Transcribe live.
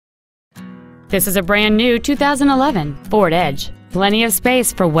This is a brand new 2011 Ford Edge. Plenty of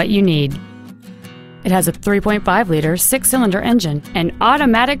space for what you need. It has a 3.5-liter six-cylinder engine, an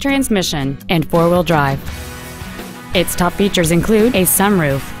automatic transmission, and four-wheel drive. Its top features include a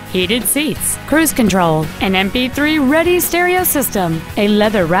sunroof, heated seats, cruise control, an MP3-ready stereo system, a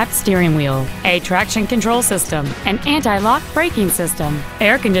leather-wrapped steering wheel, a traction control system, an anti-lock braking system,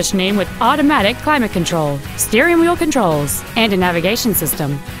 air conditioning with automatic climate control, steering wheel controls, and a navigation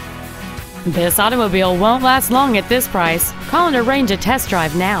system. This automobile won't last long at this price. Call and arrange a test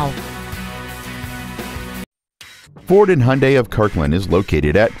drive now. Ford and Hyundai of Kirkland is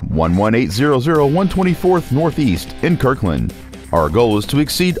located at 11800 124th Northeast in Kirkland. Our goal is to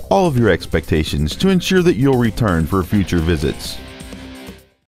exceed all of your expectations to ensure that you'll return for future visits.